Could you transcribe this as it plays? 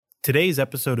Today's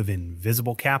episode of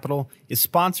Invisible Capital is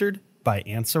sponsored by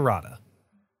Ansarada.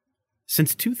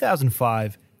 Since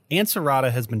 2005,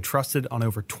 Ansarada has been trusted on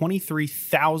over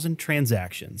 23,000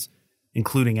 transactions,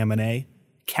 including M&A,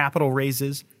 capital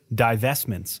raises,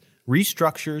 divestments,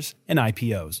 restructures, and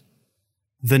IPOs.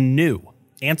 The new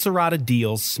Ansarada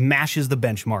Deals smashes the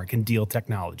benchmark in deal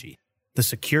technology. The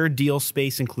secure deal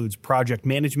space includes project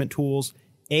management tools,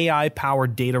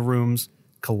 AI-powered data rooms,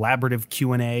 collaborative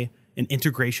Q&A, and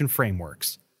integration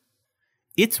frameworks.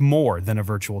 It's more than a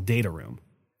virtual data room.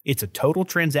 It's a total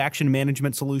transaction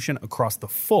management solution across the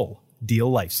full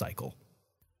deal lifecycle.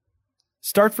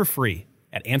 Start for free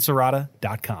at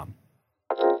Ansarada.com.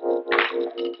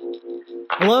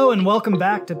 Hello and welcome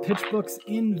back to PitchBook's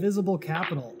Invisible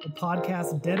Capital, a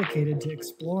podcast dedicated to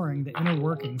exploring the inner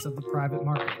workings of the private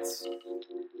markets.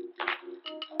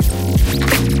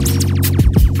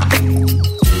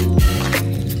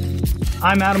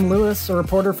 I'm Adam Lewis, a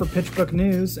reporter for PitchBook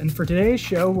News, and for today's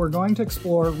show, we're going to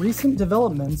explore recent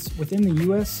developments within the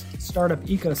U.S. startup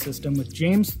ecosystem with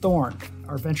James Thorne,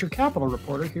 our venture capital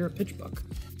reporter here at PitchBook.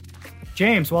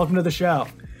 James, welcome to the show.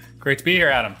 Great to be here,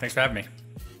 Adam. Thanks for having me.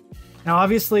 Now,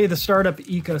 obviously, the startup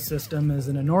ecosystem is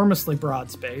an enormously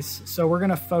broad space, so we're going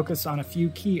to focus on a few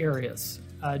key areas.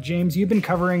 James, you've been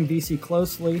covering VC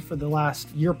closely for the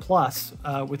last year plus,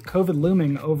 with COVID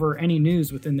looming over any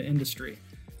news within the industry.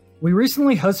 We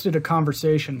recently hosted a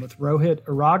conversation with Rohit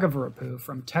Iragavarapu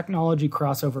from Technology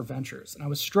Crossover Ventures, and I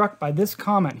was struck by this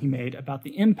comment he made about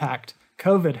the impact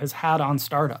COVID has had on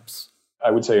startups. I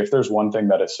would say if there's one thing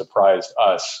that has surprised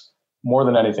us more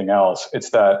than anything else, it's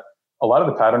that a lot of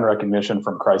the pattern recognition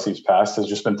from crises past has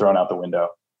just been thrown out the window.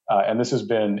 And this has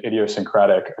been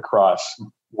idiosyncratic across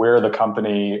where the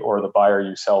company or the buyer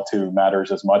you sell to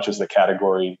matters as much as the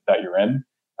category that you're in.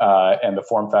 And the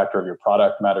form factor of your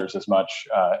product matters as much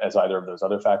as either of those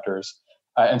other factors.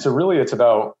 And so really it's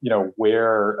about,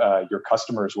 where your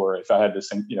customers were. If I had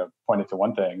to, point it to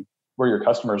one thing, where your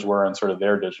customers were in sort of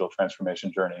their digital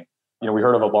transformation journey. We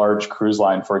heard of a large cruise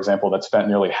line, for example, that spent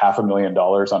nearly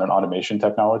 $500,000 on an automation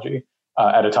technology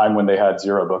at a time when they had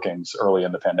zero bookings early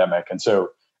in the pandemic. And so,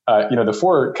 the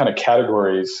four kind of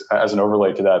categories as an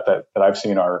overlay to that I've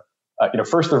seen are,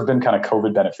 first, there have been kind of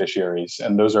COVID beneficiaries,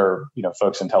 and those are,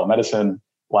 folks in telemedicine,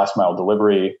 last mile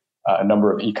delivery, a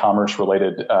number of e-commerce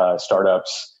related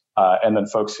startups, and then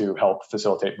folks who help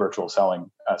facilitate virtual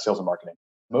selling, sales and marketing.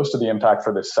 Most of the impact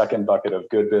for the second bucket of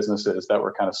good businesses that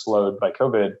were kind of slowed by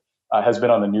COVID has been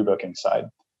on the new booking side.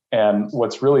 And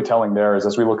what's really telling there is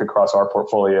as we look across our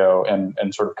portfolio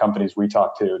and sort of companies we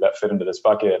talk to that fit into this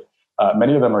bucket,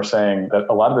 many of them are saying that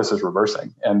a lot of this is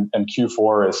reversing. And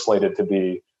Q4 is slated to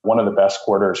be one of the best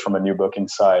quarters from a new booking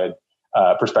side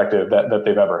perspective that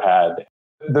they've ever had.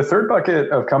 The third bucket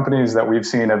of companies that we've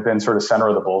seen have been sort of center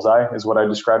of the bullseye is what I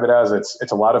describe it as.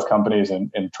 It's a lot of companies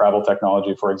in travel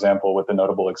technology, for example, with the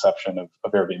notable exception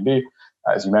of Airbnb,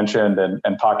 as you mentioned,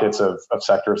 and pockets of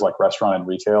sectors like restaurant and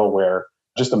retail where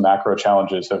just the macro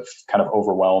challenges have kind of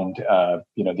overwhelmed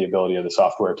the ability of the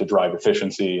software to drive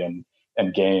efficiency and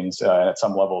gains. And at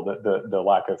some level, the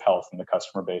lack of health in the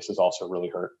customer base has also really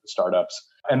hurt startups.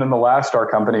 And then the last are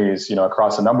companies,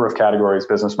 across a number of categories,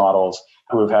 business models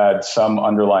who have had some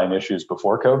underlying issues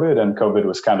before COVID. And COVID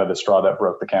was kind of the straw that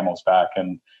broke the camel's back.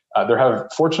 And there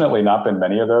have fortunately not been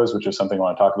many of those, which is something I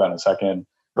want to talk about in a second.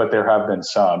 But there have been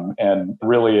some. And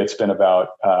really, it's been about,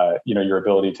 your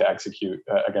ability to execute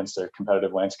against a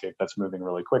competitive landscape that's moving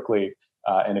really quickly.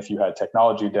 And if you had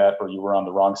technology debt or you were on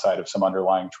the wrong side of some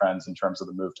underlying trends in terms of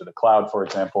the move to the cloud, for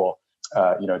example,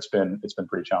 it's been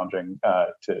pretty challenging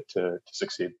to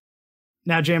succeed.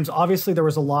 Now, James, obviously there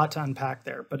was a lot to unpack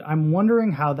there, but I'm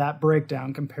wondering how that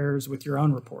breakdown compares with your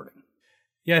own reporting.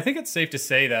 Yeah, I think it's safe to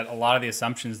say that a lot of the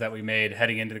assumptions that we made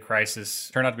heading into the crisis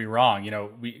turned out to be wrong.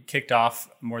 We kicked off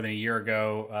more than a year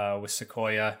ago with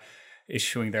Sequoia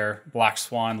issuing their Black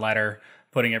Swan letter,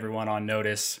 putting everyone on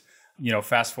notice.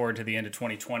 Fast forward to the end of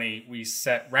 2020, we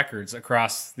set records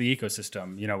across the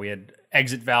ecosystem. We had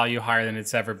exit value higher than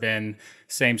it's ever been.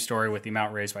 Same story with the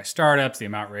amount raised by startups, the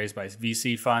amount raised by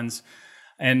VC funds.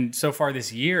 And so far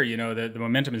this year, the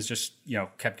momentum has just,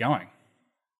 kept going.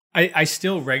 I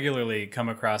still regularly come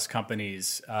across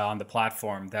companies on the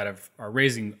platform that are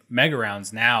raising mega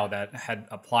rounds now that had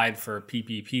applied for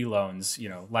PPP loans,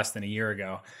 less than a year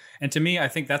ago. And to me, I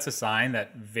think that's a sign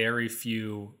that very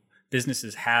few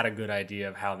businesses had a good idea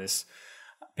of how this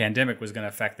pandemic was going to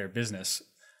affect their business,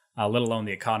 let alone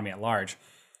the economy at large.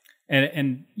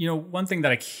 And one thing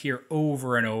that I hear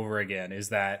over and over again is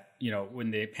that,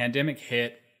 when the pandemic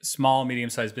hit, small,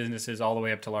 medium-sized businesses all the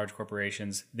way up to large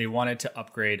corporations, they wanted to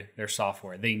upgrade their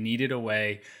software. They needed a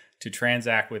way to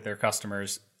transact with their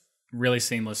customers really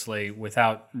seamlessly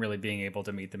without really being able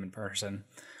to meet them in person.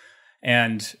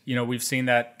 And, we've seen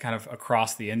that kind of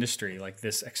across the industry. Like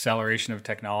this acceleration of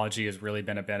technology has really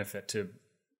been a benefit to,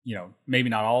 maybe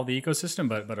not all of the ecosystem,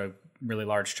 but a really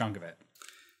large chunk of it.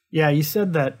 Yeah, you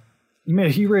said that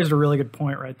you raised a really good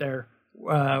point right there,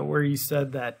 where you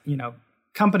said that,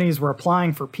 companies were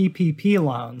applying for PPP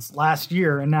loans last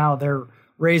year, and now they're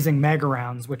raising mega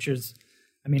rounds, which is,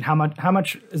 how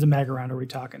much is a mega round are we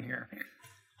talking here?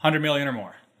 100 million or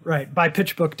more. Right. By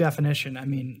PitchBook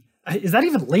definition. Is that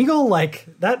even legal? Like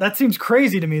that seems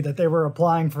crazy to me that they were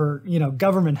applying for,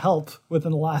 government help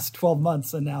within the last 12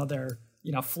 months, and now they're,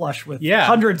 flush with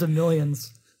hundreds of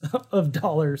millions of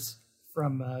dollars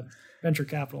from venture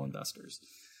capital investors.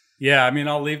 Yeah,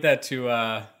 I'll leave that to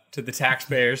the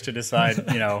taxpayers to decide,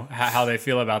 how they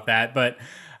feel about that. But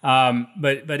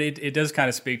it does kind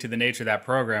of speak to the nature of that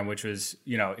program, which was,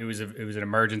 it was an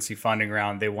emergency funding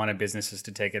round. They wanted businesses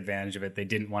to take advantage of it. They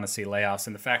didn't want to see layoffs.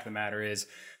 And the fact of the matter is,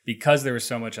 because there was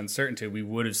so much uncertainty, we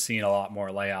would have seen a lot more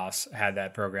layoffs had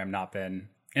that program not been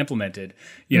implemented.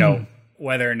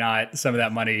 Whether or not some of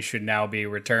that money should now be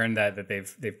returned, that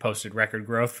they've posted record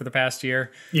growth for the past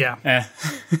year. Yeah.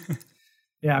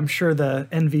 Yeah, I'm sure the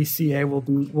NVCA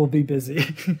will be busy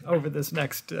over this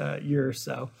next year or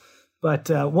so. But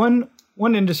one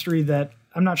industry that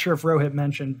I'm not sure if Rohit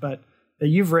mentioned, but that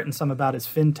you've written some about is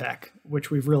fintech,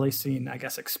 which we've really seen, I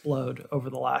guess, explode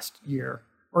over the last year,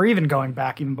 or even going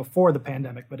back even before the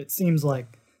pandemic. But it seems like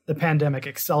the pandemic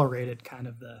accelerated kind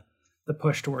of the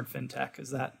push toward fintech.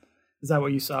 Is that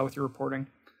what you saw with your reporting?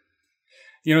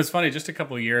 It's funny. Just a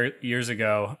couple of years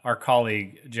ago, our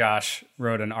colleague Josh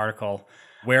wrote an article.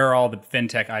 Where are all the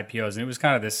fintech IPOs? And it was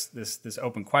kind of this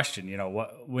open question.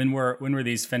 When were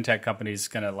these fintech companies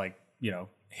going to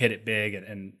hit it big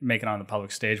and make it on the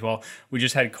public stage? Well, we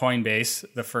just had Coinbase,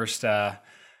 the first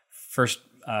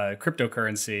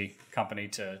cryptocurrency company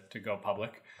to go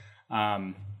public.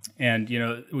 And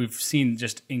we've seen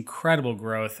just incredible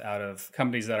growth out of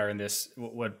companies that are in this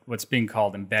what's being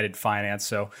called embedded finance.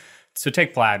 So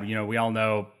take Plaid. We all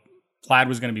know Plaid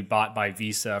was going to be bought by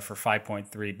Visa for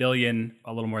 $5.3 billion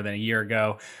a little more than a year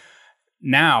ago.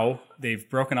 Now they've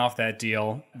broken off that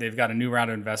deal. They've got a new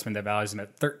round of investment that values them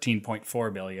at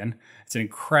 $13.4 billion. It's an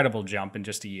incredible jump in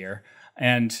just a year.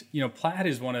 And Plaid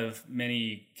is one of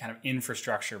many kind of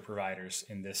infrastructure providers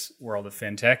in this world of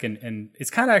fintech, and it's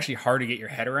kind of actually hard to get your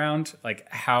head around like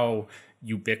how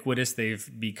ubiquitous they've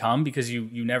become, because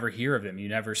you never hear of them, you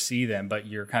never see them, but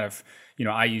you're kind of,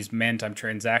 I use Mint, I'm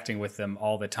transacting with them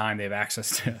all the time. They have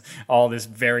access to all this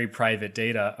very private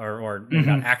data, or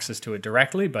not access to it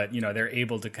directly, but they're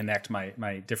able to connect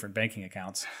my different banking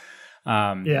accounts.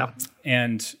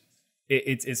 And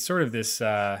it's sort of this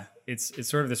it's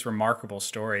sort of this remarkable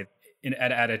story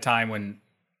at a time when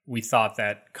we thought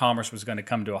that commerce was going to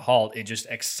come to a halt. It just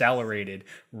accelerated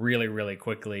really, really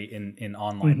quickly in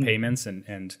online payments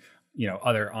and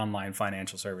other online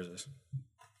financial services.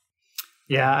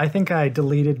 Yeah, I think I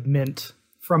deleted Mint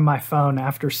from my phone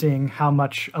after seeing how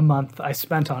much a month I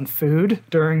spent on food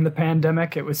during the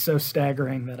pandemic. It was so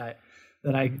staggering that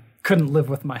I couldn't live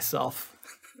with myself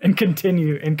and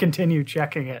continue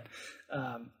checking it.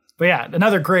 But yeah,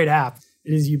 another great app.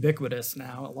 It is ubiquitous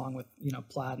now, along with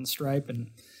Plaid and Stripe, and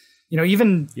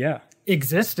even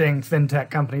existing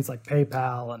fintech companies like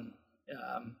PayPal, and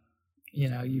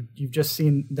you've just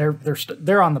seen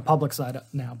they're on the public side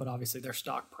now, but obviously their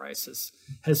stock price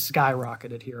has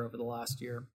skyrocketed here over the last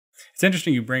year. It's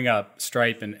interesting you bring up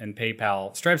Stripe and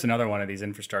PayPal. Stripe's another one of these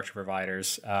infrastructure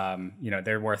providers.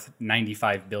 They're worth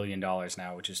 $95 billion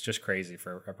now, which is just crazy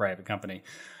for a private company.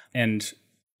 And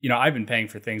I've been paying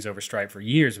for things over Stripe for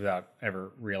years without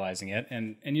ever realizing it.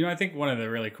 And I think one of the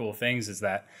really cool things is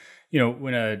that,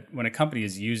 when a company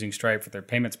is using Stripe for their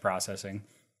payments processing,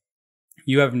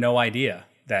 you have no idea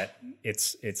that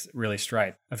it's really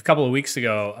Stripe. A couple of weeks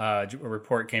ago, a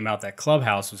report came out that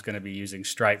Clubhouse was going to be using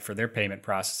Stripe for their payment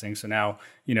processing. So now,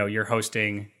 you're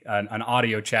hosting an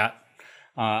audio chat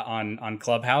on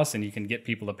Clubhouse, and you can get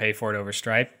people to pay for it over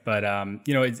Stripe. But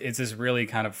it's this really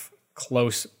kind of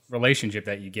close relationship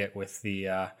that you get with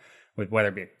with whether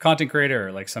it be a content creator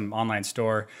or like some online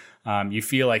store. You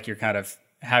feel like you're kind of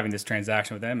having this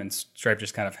transaction with them, and Stripe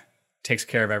just kind of takes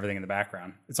care of everything in the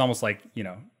background. It's almost like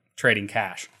trading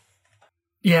cash.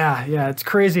 Yeah, it's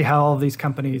crazy how all of these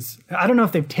companies, I don't know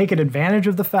if they've taken advantage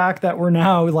of the fact that we're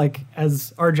now, like,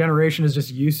 as our generation is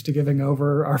just used to giving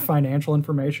over our financial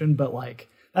information, but like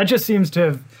that just seems to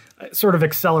have sort of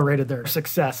accelerated their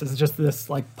success. It's just this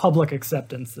like public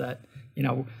acceptance that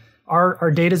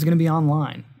our data is going to be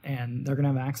online and they're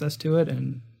going to have access to it.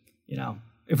 And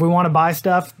if we want to buy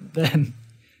stuff, then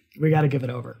we got to give it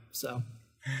over. So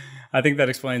I think that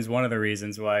explains one of the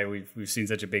reasons why we've seen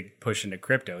such a big push into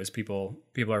crypto is people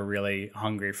are really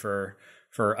hungry for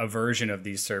a version of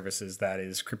these services that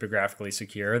is cryptographically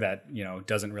secure, that, you know,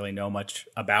 doesn't really know much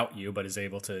about you, but is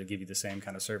able to give you the same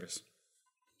kind of service.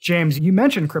 James, you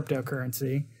mentioned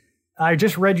cryptocurrency. I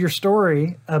just read your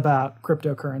story about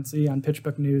cryptocurrency on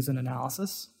PitchBook News and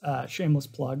Analysis. Shameless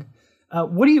plug.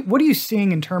 What are you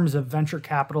seeing in terms of venture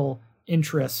capital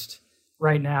interest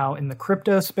right now in the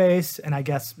crypto space, and I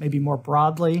guess maybe more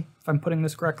broadly, if I'm putting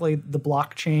this correctly, the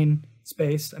blockchain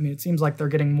space? I mean, it seems like they're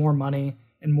getting more money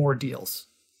and more deals.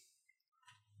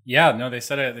 Yeah, no, they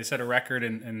set a record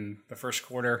in the first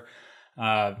quarter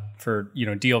for, you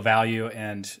know, deal value,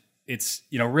 and it's,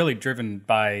 you know, really driven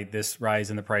by this rise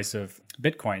in the price of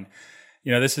Bitcoin.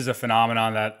 You know, this is a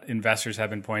phenomenon that investors have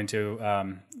been pointing to.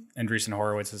 Andreessen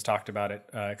Horowitz has talked about it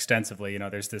extensively. You know,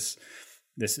 there's this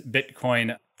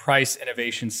Bitcoin price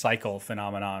innovation cycle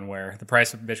phenomenon where the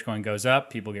price of Bitcoin goes up,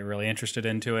 people get really interested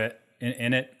into it,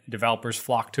 in it, developers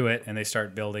flock to it, and they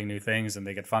start building new things and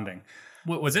they get funding.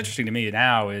 What's interesting to me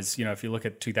now is, you know, if you look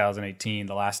at 2018,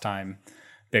 the last time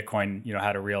Bitcoin, you know,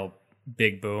 had a real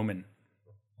big boom, and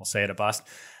we'll say it a bust,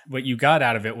 what you got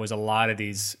out of it was a lot of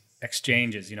these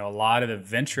exchanges. You know, a lot of the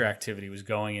venture activity was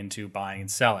going into buying and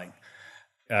selling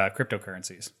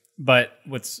cryptocurrencies. But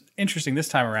what's interesting this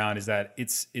time around is that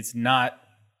it's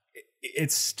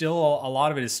still, a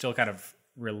lot of it is still kind of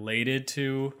related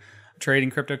to trading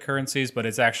cryptocurrencies, but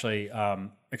it's actually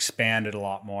expanded a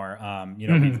lot more. You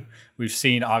know, we've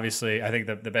seen, obviously, I think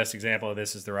the best example of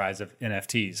this is the rise of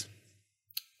NFTs.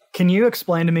 Can you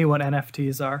explain to me what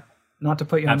NFTs are? Not to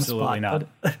put you on the spot. Absolutely not.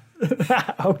 But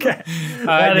okay.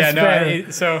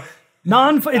 It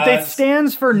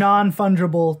stands for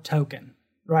non-fungible token,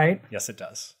 right? Yes, it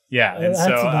does. Yeah, and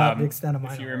that's about the extent of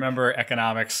my if you remember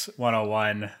Economics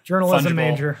 101, journalism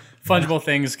major, fungible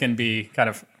things can be kind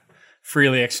of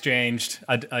freely exchanged.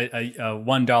 A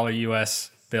 $1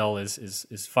 US bill is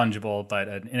fungible, but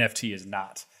an NFT is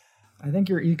not. I think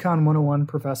your Econ 101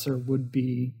 professor would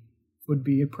be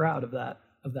proud of that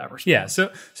response. Yeah.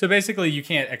 So basically, you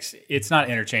can't. It's not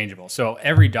interchangeable. So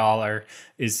every dollar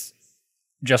is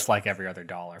just like every other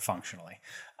dollar functionally.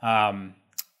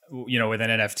 You know, with an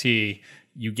NFT,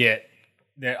 you get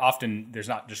there's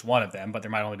not just one of them, but there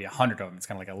might only be 100 of them. It's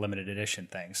kind of like a limited edition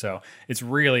thing. So it's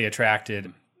really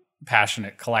attracted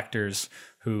passionate collectors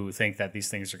who think that these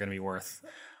things are going to be worth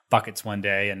buckets one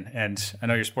day. And I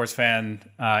know you're a sports fan.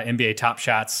 NBA Top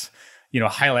Shots, you know,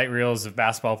 highlight reels of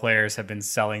basketball players have been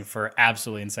selling for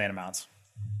absolutely insane amounts.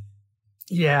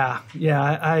 Yeah.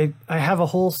 I have a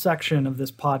whole section of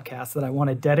this podcast that I want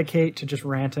to dedicate to just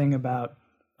ranting about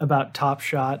Top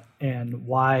Shot and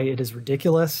why it is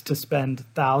ridiculous to spend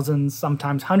thousands,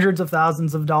 sometimes hundreds of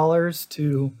thousands of dollars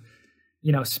to,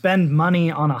 you know, spend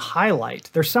money on a highlight.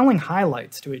 They're selling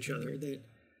highlights to each other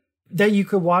that you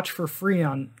could watch for free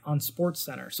on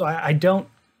SportsCenter. So I don't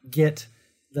get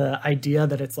the idea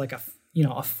that it's like a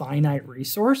finite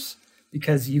resource,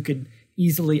 because you could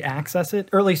easily access it,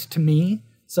 or at least to me.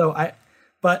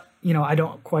 But you know, I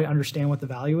don't quite understand what the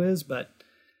value is, but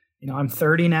you know, I'm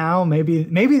 30 now. Maybe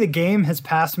the game has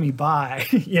passed me by,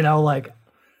 you know, like,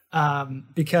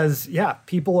 because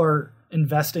people are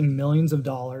investing millions of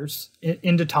dollars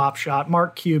into Top Shot.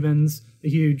 Mark Cuban's the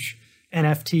huge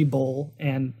NFT bull.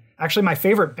 And actually my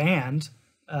favorite band,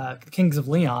 Kings of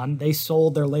Leon, they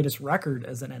sold their latest record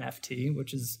as an NFT,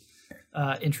 which is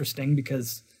interesting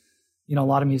because, you know, a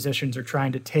lot of musicians are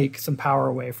trying to take some power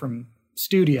away from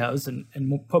studios and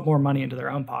put more money into their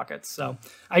own pockets. So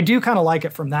I do kind of like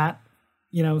it from that,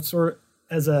 you know, sort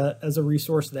of as a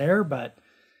resource there. But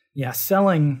yeah,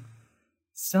 selling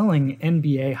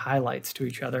NBA highlights to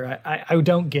each other, I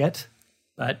don't get,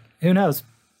 but who knows?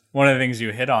 One of the things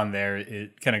you hit on there,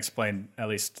 it can explain at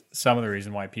least some of the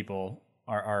reason why people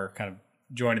are kind of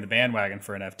joining the bandwagon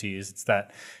for NFTs. It's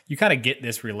that you kind of get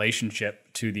this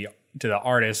relationship to the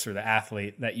artist or the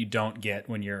athlete that you don't get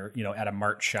when you're, you know, at a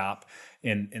merch shop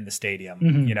in the stadium.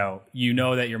 Mm-hmm. You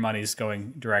know that your money's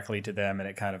going directly to them, and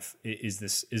it kind of is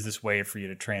this way for you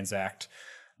to transact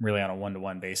really on a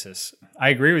one-to-one basis. I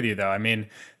agree with you, though. I mean,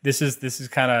 this is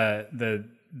kind of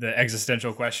the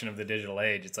existential question of the digital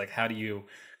age. It's like, how do you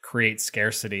create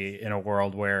scarcity in a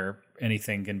world where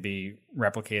anything can be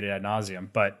replicated ad nauseum?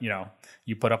 But, you know,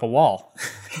 you put up a wall.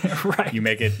 Right. You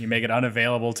make it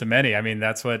unavailable to many. I mean,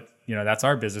 that's what, you know, that's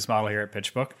our business model here at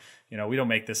PitchBook. You know, we don't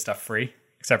make this stuff free,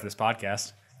 except for this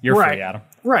podcast. You're right. free, Adam.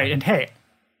 Right. And hey,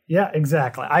 yeah,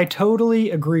 exactly. I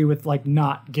totally agree with like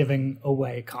not giving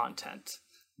away content.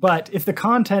 But if the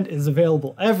content is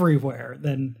available everywhere,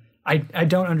 then I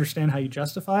don't understand how you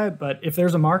justify it. But if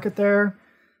there's a market there,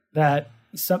 that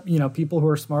some, people who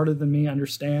are smarter than me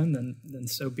understand, then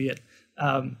so be it.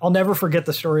 I'll never forget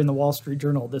the story in the Wall Street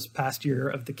Journal this past year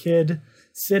of the kid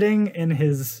sitting in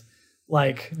his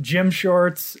like gym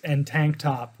shorts and tank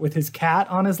top with his cat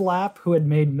on his lap, who had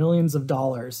made millions of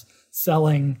dollars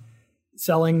selling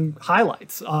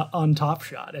highlights on Top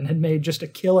Shot and had made just a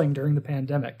killing during the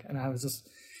pandemic. And I was just,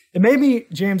 it made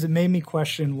me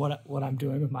question what I'm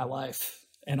doing with my life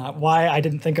and why I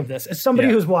didn't think of this. As somebody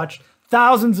who's watched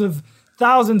thousands of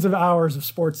hours of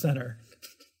SportsCenter,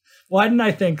 why didn't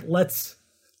I think let's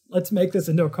make this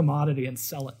into a commodity and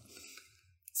sell it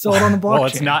on the blockchain?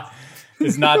 Well,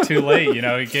 it's not too late.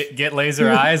 Get laser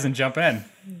eyes and jump in.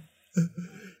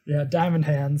 Yeah, diamond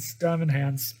hands.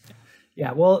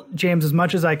 Yeah, well, James, as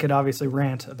much as I could obviously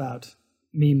rant about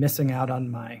me missing out on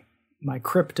my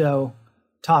crypto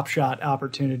Top Shot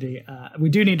opportunity, we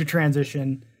do need to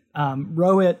transition.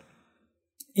 Rohit,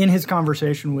 in his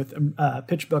conversation with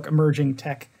PitchBook emerging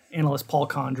tech analyst Paul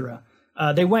Condra,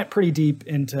 they went pretty deep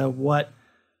into what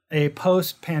a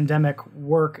post-pandemic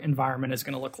work environment is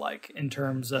going to look like in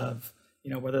terms of,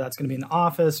 whether that's going to be in the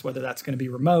office, whether that's going to be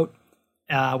remote,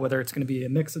 whether it's going to be a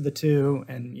mix of the two,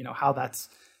 and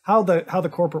how the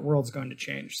corporate world is going to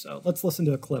change. So let's listen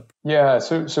to a clip. Yeah,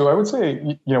 so I would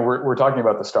say we're talking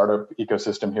about the startup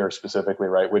ecosystem here specifically,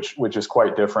 right? Which is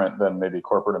quite different than maybe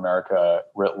corporate America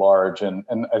writ large. And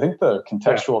I think the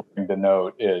contextual thing to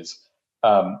note is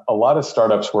a lot of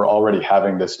startups were already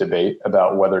having this debate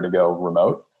about whether to go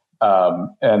remote,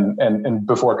 and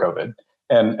before COVID.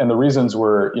 And the reasons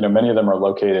were, many of them are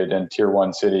located in tier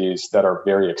one cities that are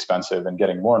very expensive and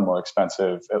getting more and more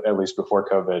expensive, at least before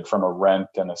COVID, from a rent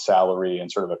and a salary and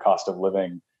sort of a cost of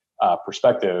living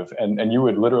perspective. And you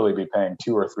would literally be paying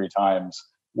 2 or 3 times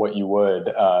what you would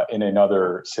in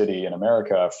another city in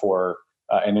America for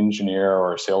an engineer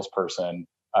or a salesperson,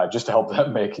 just to help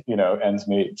them make, ends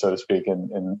meet, so to speak,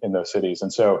 in those cities.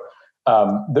 And so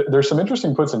there's some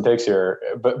interesting puts and takes here,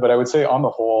 but I would say on the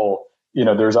whole,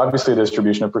 there's obviously a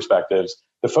distribution of perspectives.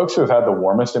 The folks who have had the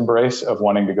warmest embrace of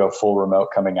wanting to go full remote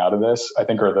coming out of this, I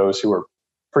think, are those who are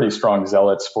pretty strong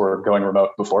zealots for going remote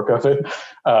before COVID.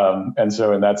 And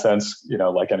so in that sense,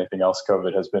 like anything else,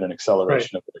 COVID has been an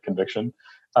acceleration of the conviction.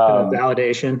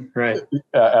 Validation, right.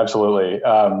 Absolutely.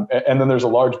 And then there's a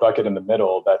large bucket in the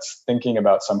middle that's thinking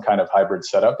about some kind of hybrid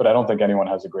setup, but I don't think anyone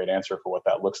has a great answer for what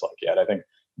that looks like yet. I think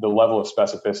the level of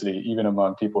specificity, even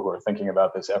among people who are thinking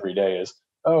about this every day, is,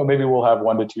 maybe we'll have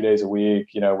 1 to 2 days a week,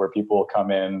 where people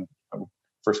come in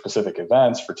for specific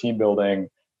events, for team building.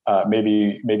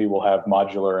 Maybe we'll have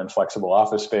modular and flexible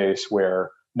office space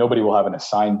where nobody will have an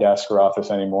assigned desk or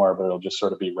office anymore, but it'll just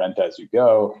sort of be rent as you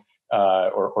go,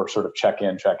 or sort of check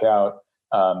in, check out,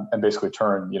 and basically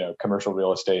turn, commercial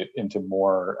real estate into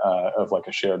more of like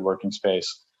a shared working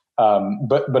space.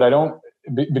 But I don't,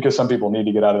 because some people need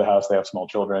to get out of the house, they have small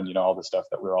children, all the stuff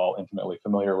that we're all intimately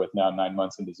familiar with now, 9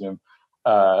 months into Zoom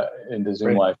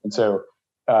right. Life. And so,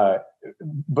 but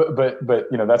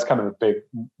that's kind of a big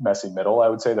messy middle, I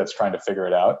would say, that's trying to figure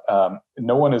it out.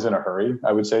 No one is in a hurry,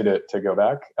 I would say, to go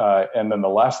back. And then the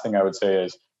last thing I would say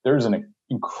is there's an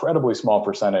incredibly small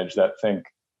percentage that think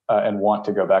and want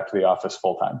to go back to the office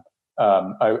full time.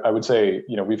 I would say,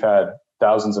 we've had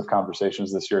thousands of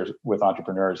conversations this year with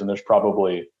entrepreneurs, and there's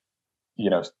probably,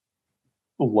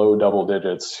 low double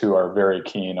digits who are very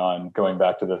keen on going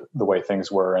back to the way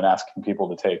things were and asking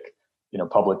people to take,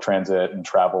 public transit and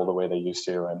travel the way they used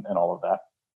to, and all of that.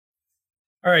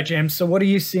 All right, James. So what are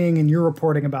you seeing in your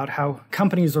reporting about how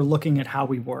companies are looking at how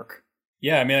we work?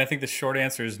 Yeah, I think the short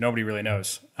answer is nobody really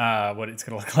knows what it's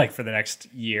going to look like for the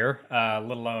next year, let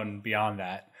alone beyond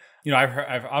that.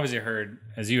 I've obviously heard,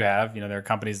 as you have, there are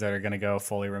companies that are going to go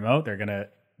fully remote. They're going to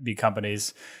be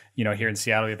companies, here in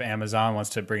Seattle, we have Amazon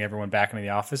wants to bring everyone back into the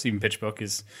office. Even PitchBook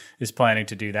is planning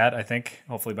to do that, I think,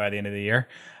 hopefully by the end of the year.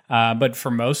 But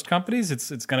for most companies,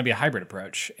 it's going to be a hybrid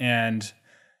approach. And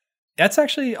that's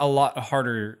actually a lot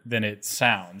harder than it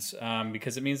sounds,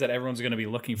 because it means that everyone's going to be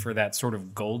looking for that sort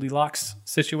of Goldilocks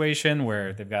situation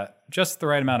where they've got just the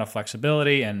right amount of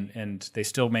flexibility and they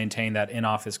still maintain that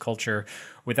in-office culture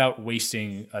without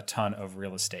wasting a ton of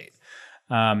real estate.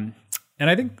 And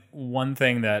I think one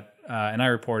thing that, and I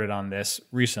reported on this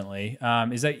recently,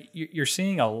 is that you're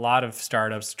seeing a lot of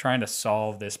startups trying to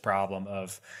solve this problem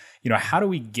of, how do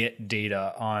we get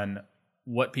data on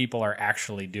what people are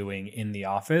actually doing in the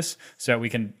office so that we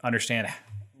can understand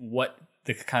what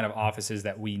the kind of offices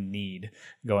that we need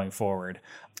going forward.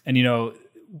 And,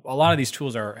 a lot of these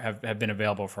tools have been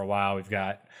available for a while. We've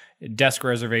got desk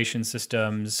reservation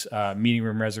systems, meeting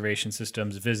room reservation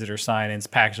systems, visitor sign-ins,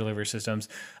 package delivery systems,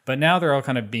 but now they're all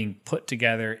kind of being put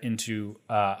together into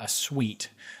a suite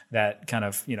that kind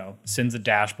of, sends a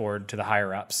dashboard to the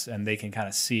higher ups, and they can kind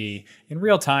of see in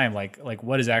real time like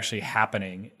what is actually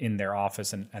happening in their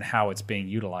office and how it's being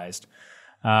utilized.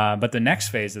 But the next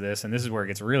phase of this, and this is where it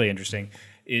gets really interesting,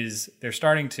 is they're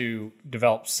starting to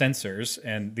develop sensors,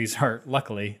 and these are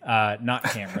luckily not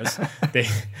cameras. I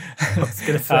was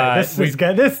going to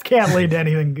say, this can't lead to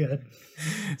anything good.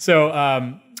 So,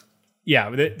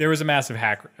 there was a massive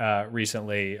hack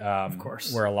recently, of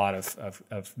course, where a lot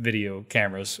of video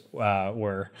cameras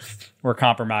were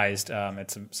compromised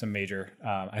at some major,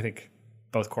 I think,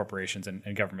 both corporations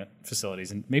and government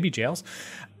facilities and maybe jails,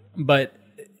 but.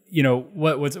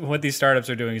 What these startups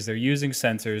are doing is they're using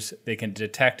sensors. They can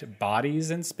detect bodies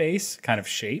in space, kind of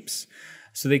shapes,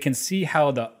 so they can see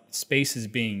how the space is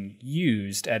being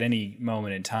used at any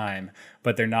moment in time,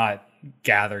 but they're not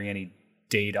gathering any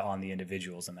data on the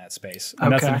individuals in that space.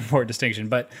 And that's an important distinction.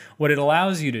 But what it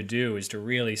allows you to do is to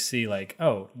really see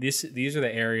these are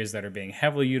the areas that are being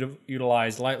heavily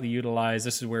utilized, lightly utilized.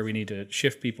 This is where we need to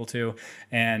shift people to.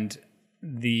 And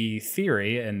the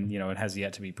theory, and it has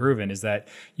yet to be proven, is that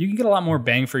you can get a lot more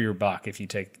bang for your buck if you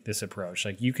take this approach.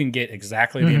 Like, you can get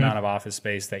exactly the amount of office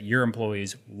space that your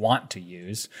employees want to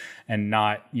use, and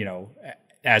not,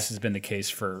 as has been the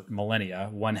case for millennia,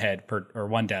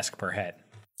 one desk per head.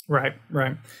 Right.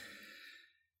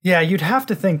 Yeah, you'd have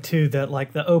to think too that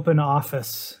the open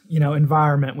office,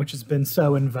 environment, which has been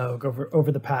so in vogue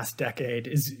over the past decade,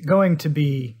 is going to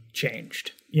be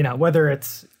changed. Whether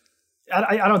it's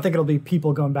I don't think it'll be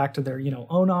people going back to their,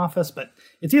 own office, but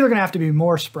it's either going to have to be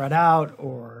more spread out,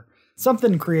 or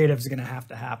something creative is going to have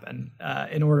to happen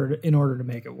in order to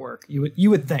make it work. You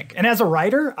would think. And as a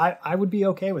writer, I would be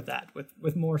okay with that,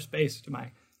 with more space to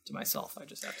myself. I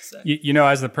just have to say.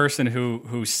 As the person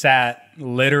who sat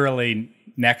literally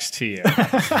next to you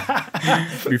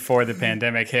before the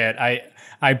pandemic hit,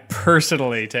 I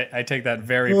personally take that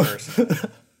very personally.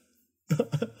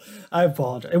 I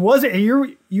apologize. It wasn't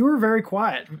you were very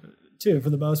quiet too for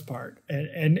the most part,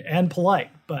 and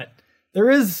polite, but there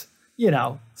is,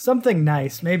 something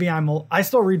nice. Maybe I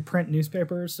still read print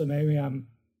newspapers, so maybe I'm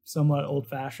somewhat old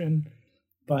fashioned,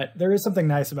 but there is something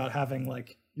nice about having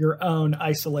your own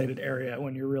isolated area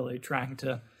when you're really trying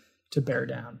to bear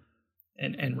down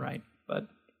and write. But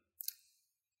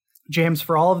James,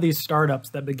 for all of these startups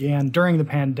that began during the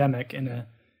pandemic in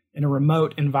a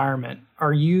remote environment,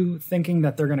 are you thinking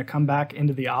that they're going to come back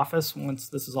into the office once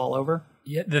this is all over?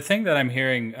 Yeah, the thing that I'm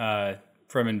hearing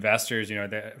from investors,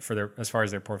 as far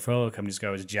as their portfolio companies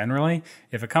go, is generally,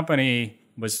 if a company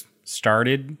was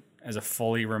started as a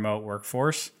fully remote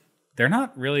workforce, they're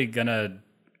not really going to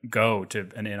go to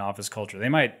an in-office culture. They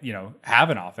might,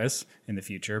 have an office in the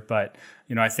future, but,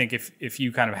 I think if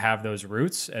you kind of have those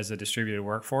roots as a distributed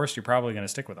workforce, you're probably going to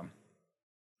stick with them.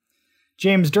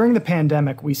 James, during the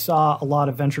pandemic, we saw a lot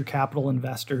of venture capital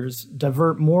investors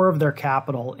divert more of their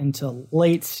capital into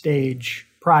late-stage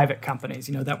private companies,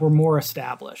 that were more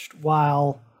established,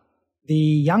 while the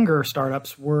younger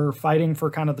startups were fighting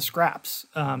for kind of the scraps.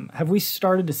 Have we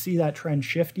started to see that trend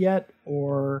shift yet,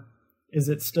 or is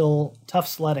it still tough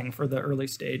sledding for the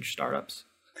early-stage startups?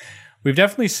 We've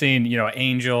definitely seen,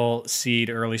 angel, seed,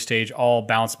 early stage all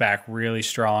bounce back really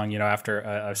strong, after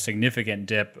a significant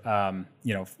dip,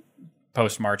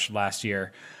 post-March last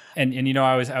year. And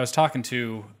I was talking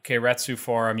to Keiretsu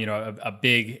Forum, a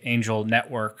big angel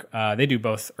network. They do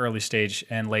both early stage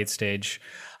and late stage.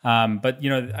 But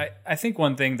I think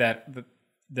one thing that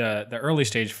the early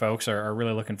stage folks are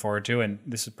really looking forward to, and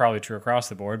this is probably true across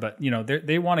the board, but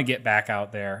they want to get back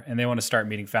out there, and they want to start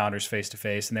meeting founders face to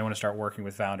face, and they want to start working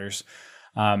with founders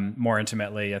more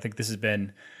intimately. I think this has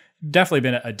definitely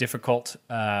been a difficult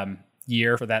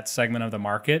year for that segment of the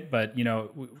market. But,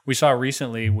 we saw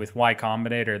recently with Y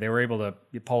Combinator, they were able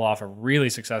to pull off a really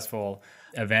successful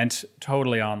event,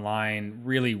 totally online,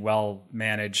 really well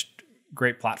managed,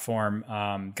 great platform,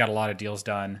 got a lot of deals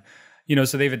done.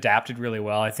 So they've adapted really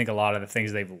well. I think a lot of the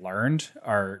things they've learned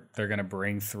they're going to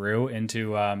bring through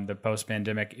into the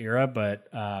post-pandemic era. But,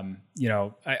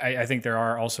 I think there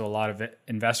are also a lot of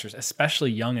investors,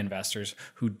 especially young investors,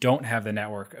 who don't have the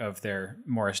network of their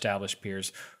more established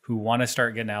peers, who want to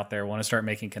start getting out there, want to start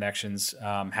making connections,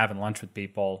 having lunch with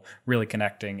people, really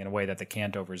connecting in a way that they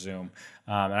can't over Zoom.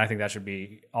 And I think that should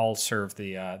all serve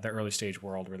the early stage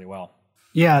world really well.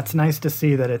 Yeah, it's nice to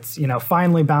see that it's,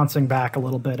 finally bouncing back a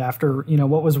little bit after,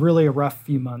 what was really a rough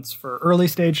few months for early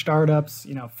stage startups,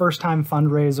 first time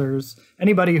fundraisers,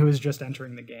 anybody who is just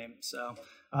entering the game. So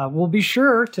We'll be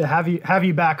sure to have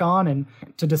you back on and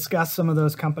to discuss some of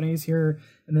those companies here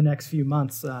in the next few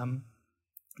months.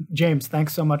 James,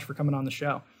 thanks so much for coming on the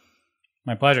show.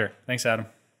 My pleasure. Thanks, Adam.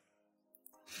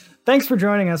 Thanks for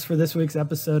joining us for this week's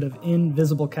episode of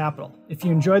Invisible Capital. If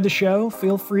you enjoyed the show,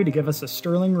 feel free to give us a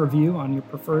sterling review on your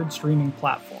preferred streaming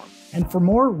platform. And for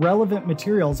more relevant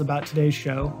materials about today's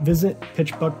show, visit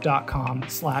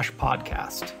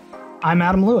pitchbook.com/podcast. I'm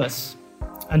Adam Lewis.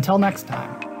 Until next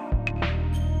time.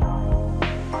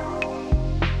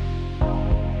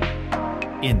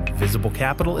 Invisible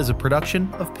Capital is a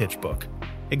production of PitchBook.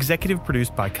 Executive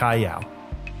produced by Kai Yao.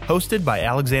 Hosted by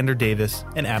Alexander Davis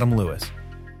and Adam Lewis.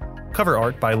 Cover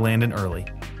art by Landon Early.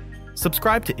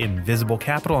 Subscribe to Invisible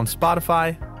Capital on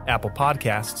Spotify, Apple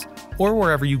Podcasts, or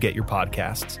wherever you get your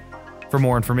podcasts. For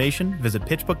more information, visit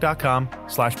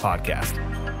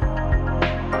pitchbook.com/podcast.